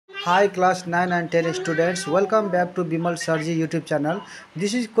Hi class 9 and 10 students, welcome back to Bimal Sarji YouTube channel.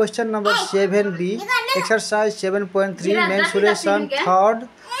 This is question number 7b, exercise 7.3 mensuration third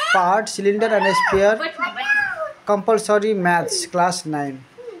part cylinder and sphere compulsory maths class 9.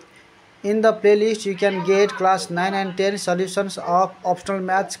 In the playlist you can get class 9 and 10 solutions of optional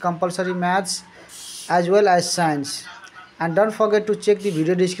maths, compulsory maths as well as science. And don't forget to check the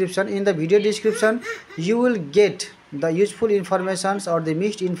video description. In the video description you will get the useful informations or the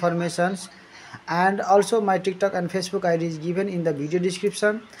missed informations, and also my TikTok and Facebook ID is given in the video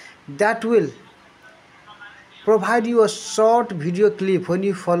description. That will provide you a short video clip when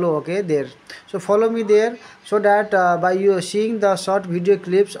you follow, okay, there. So follow me there, so that by you seeing the short video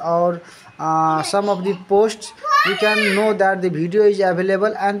clips or some of the posts, you can know that the video is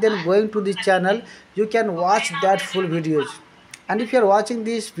available, and then going to the channel you can watch that full videos. And if you are watching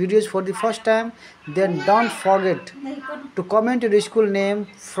these videos for the first time, then don't forget to comment your school name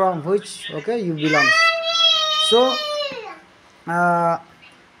from which, okay, you belong. So uh,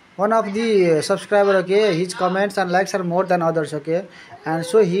 one of the subscriber, okay, his comments and likes are more than others, okay, and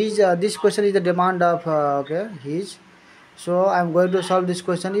so his this question is the demand of okay his. So I'm going to solve this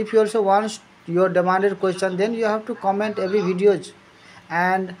question. If you also want your demanded question, then you have to comment every videos,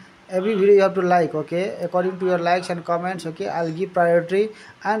 and every video you have to like, okay, according to your likes and comments, okay, I'll give priority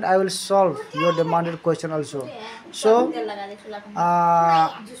and I will solve your demanded question also. So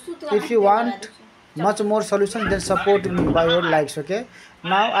if you want much more solution, then support me by your likes, okay.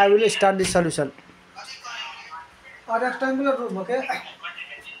 Now I will start the solution. A rectangular room, okay,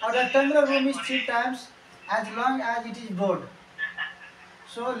 a rectangular room is 3 times as long as it is broad.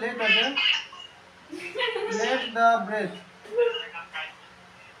 So let, okay, let the breadth,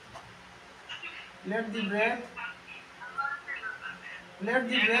 let the breadth let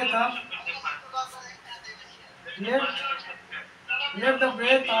the breadth of let let the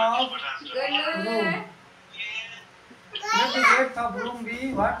breadth of room let the breadth of room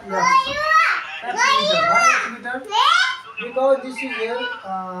be what? Yes, x meter. Why x meter? Because this is here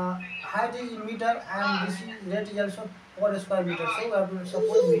height is in meter, and this is rate is also per square meter, so we have to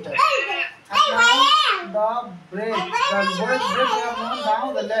suppose meter. And now the breadth we have known.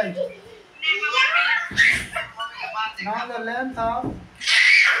 Now the length, now the length of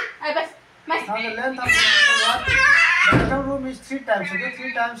what? The meter room is 3 times, okay,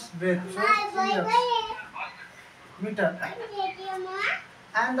 3 times breadth, so 3x meter.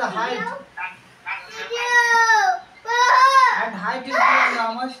 And the height is given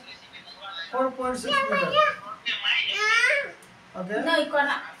how much? 4.6 meter. Okay.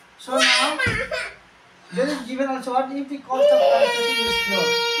 So now there is given also what if the cost of carpeting is floor.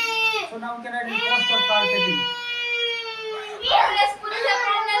 So now we can add the cost of carpeting.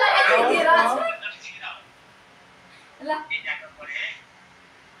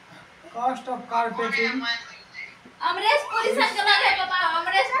 Cost of carpeting.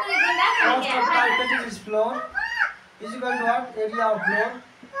 Cost of carpeting is floor is equal to what? Area of floor.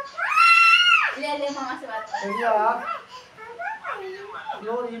 Area of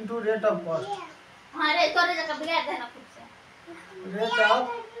floor into rate of cost. Rate of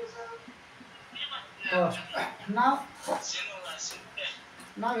cost.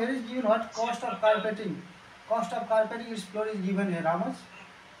 Now here is given what? Cost of carpeting. Cost of carpeting is floor is given here. How much?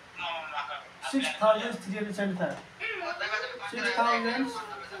 6,375.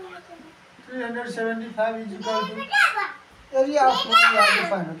 6,375 is equal to area of floor we have to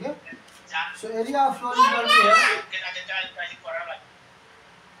find, okay. So area of floor is equal to here.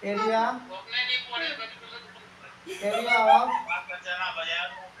 Area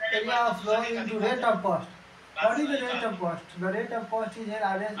of floor into rate of cost. What is the rate of cost? The rate of cost is here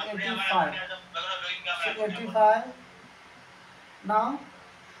 85. So 85. Now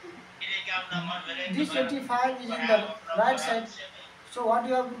this 85 is in the right side. So what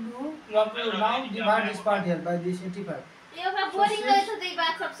you have to do? You have to now divide this part here by this 85. So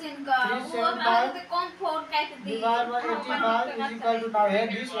 375 divided by 85 is equal to now here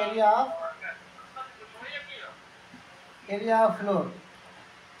this area of floor.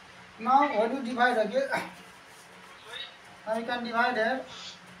 Now when you divide again, now you can divide here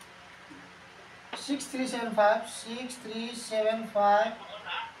 6375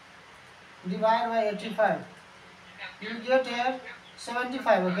 divide by 85. You will get here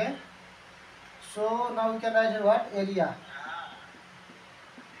 75, okay. So now we can write here what? Area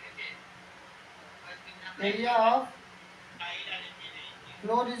of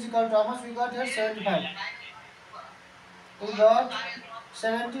floor is equal to how much? We got here 75. We got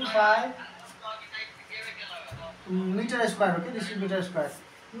 75 meter square, okay. This is meter square.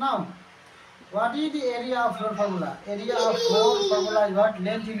 Now What is the area of floor formula? Area of floor formula is what?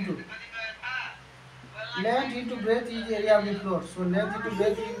 Length into breadth is the area of the floor. So length into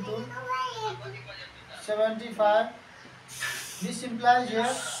breadth into 75. This implies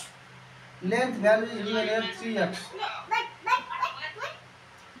here length value is given here 3x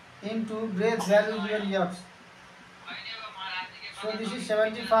into breadth value is given x. So this is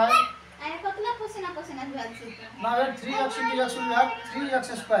 75. Now here 3x into x will have 3x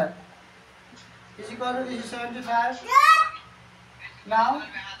square is equal to this is 75. Now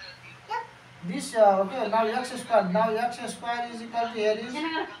this okay, now x square. Now x square is equal to here is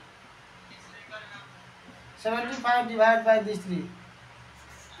 75 divided by this 3.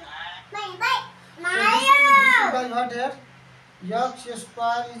 So this implies what here? X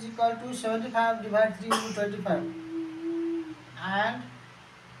square is equal to 75 divided 3 into 25. And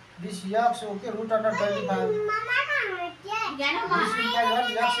this x, okay, root under 25. This implies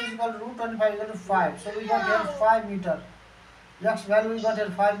what? X is equal to root 25 equal to 5. So we got here 5 meter. X value we got here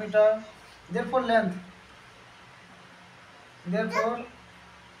 5 meter. Therefore length. Therefore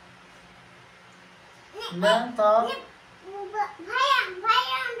length of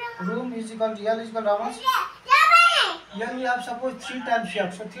room is equal to L is equal to how much? Here we have suppose 3 times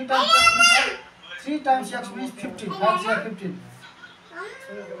x. So 3 times x means 3 times x means 15. That's here 15.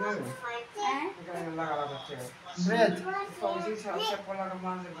 Breadth.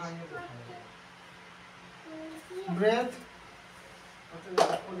 Breadth.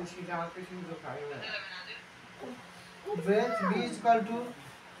 Breadth B is equal to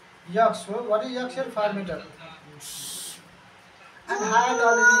x. So what is x here? 5 meter. And height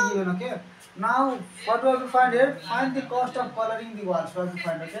already given, okay. Now what we have to find here? Find the cost of coloring the walls. We have to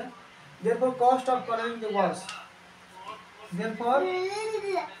find, okay. Therefore cost of coloring the walls. Therefore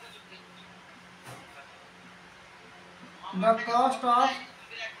the cost of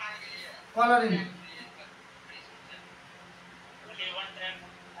coloring.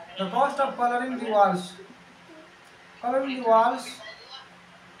 The cost of coloring the walls. Coloring the walls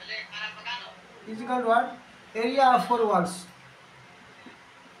is equal to what? Area of 4 walls.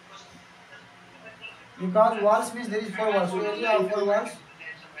 Because walls means there is 4 walls. So area of 4 walls.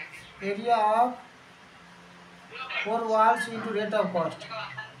 Area of 4 walls into rate of cost.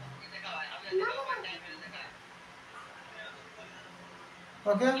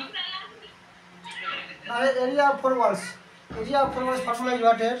 Okay. Now area of 4 walls. Area of 4 walls formula is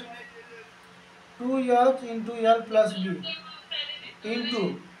what here? 2L into L plus B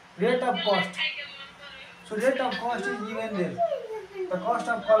into rate of cost. So rate of cost is given there. The cost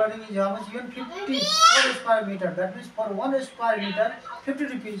of coloring is how much? Given 50 per square meter. That means for 1 square meter 50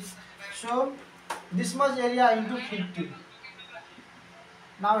 rupees. So this much area into 50.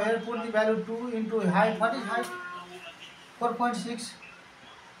 Now here put the value 2 into height. What is height? 4.6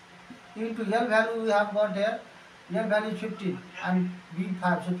 into L value we have got here. L value is 15 and B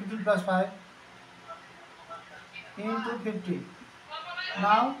 5. So 15 plus 5 into 50.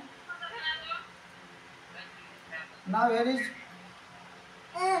 Now here is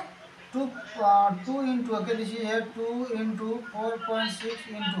 2 into, okay, this is here 2 into 4.6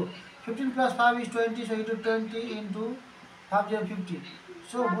 into 15 plus 5 is 20, so into 20 into 5 is 50.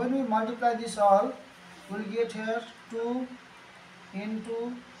 So when we multiply this all, we will get here 2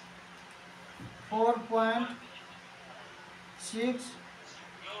 into 4.6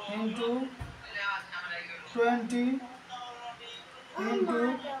 into 20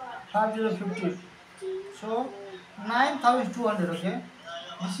 into 50. So 9,200, okay.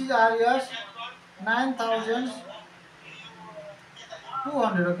 This is areas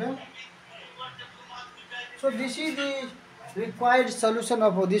 9,200, okay. So this is the required solution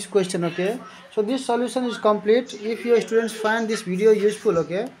of this question, okay. So this solution is complete. If your students find this video useful,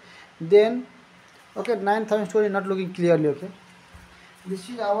 okay, then okay, 9,200 is not looking clearly, okay. This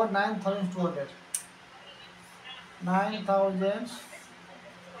is our 9,200.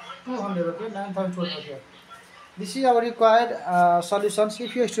 9,200, okay, 9,200, okay. This is our required solutions.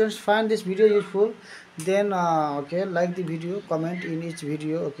 If your students find this video useful, then okay, like the video, comment in each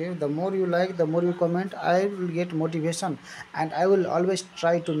video, okay. The more you like, the more you comment, I will get motivation and I will always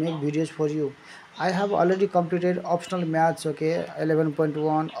try to make videos for you. I have already completed optional maths, okay,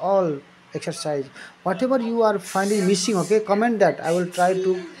 11.1, all exercise. Whatever you are finding missing, okay, comment that. I will try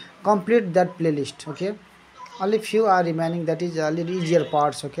to complete that playlist, okay. Only few are remaining, that is a little easier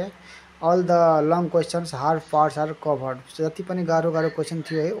parts, okay. All the long questions, hard parts are covered. So जति पनि गाह्रो गाह्रो question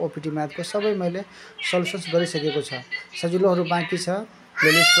थियो है OPT math को सबै मैले solutions गरिसकेको छ. सजिलोहरु बाँकी छ.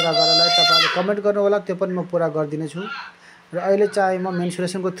 प्लेलिस्ट पुरा गर्नलाई तपाईहरुले कमेन्ट गर्नु होला, त्यो पनि म पुरा गर्दिने छु. र अहिले चाहिँ म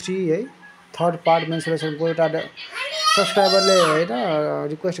मेन्सुरेसन को 3 है, थर्ड पार्ट मेन्सुरेसन को एउटा सब्सक्राइबरले होइन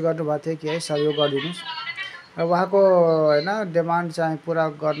रिक्वेस्ट गर्नुभएको थियो कि है सहयोग गरिदिनुहोस् र उहाँको होइन डिमान्ड चाहिँ पुरा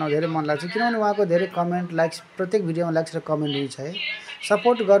गर्न धेरै मन लाग्छ किनभने उहाँको धेरै कमेन्ट लाइक्स प्रत्येक भिडियोमा लाइक्स र कमेन्ट हुन्छ है।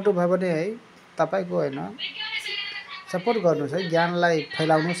 सपोर्ट गर्नुभयो भने है तपाईँको होइन सपोर्ट गर्नुहोस् है, ज्ञानलाई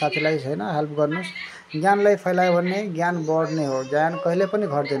फैलाउनु साथीलाई होइन हेल्प गर्नुहोस्। ज्ञानलाई फैलायो भने ज्ञान बढ्ने हो, ज्ञान कहिले पनि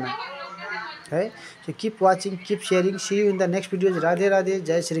घट्दैन है। सो keep watching, keep sharing, C you in the next videos. Radhe Radhe,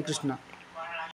 जय श्री कृष्ण।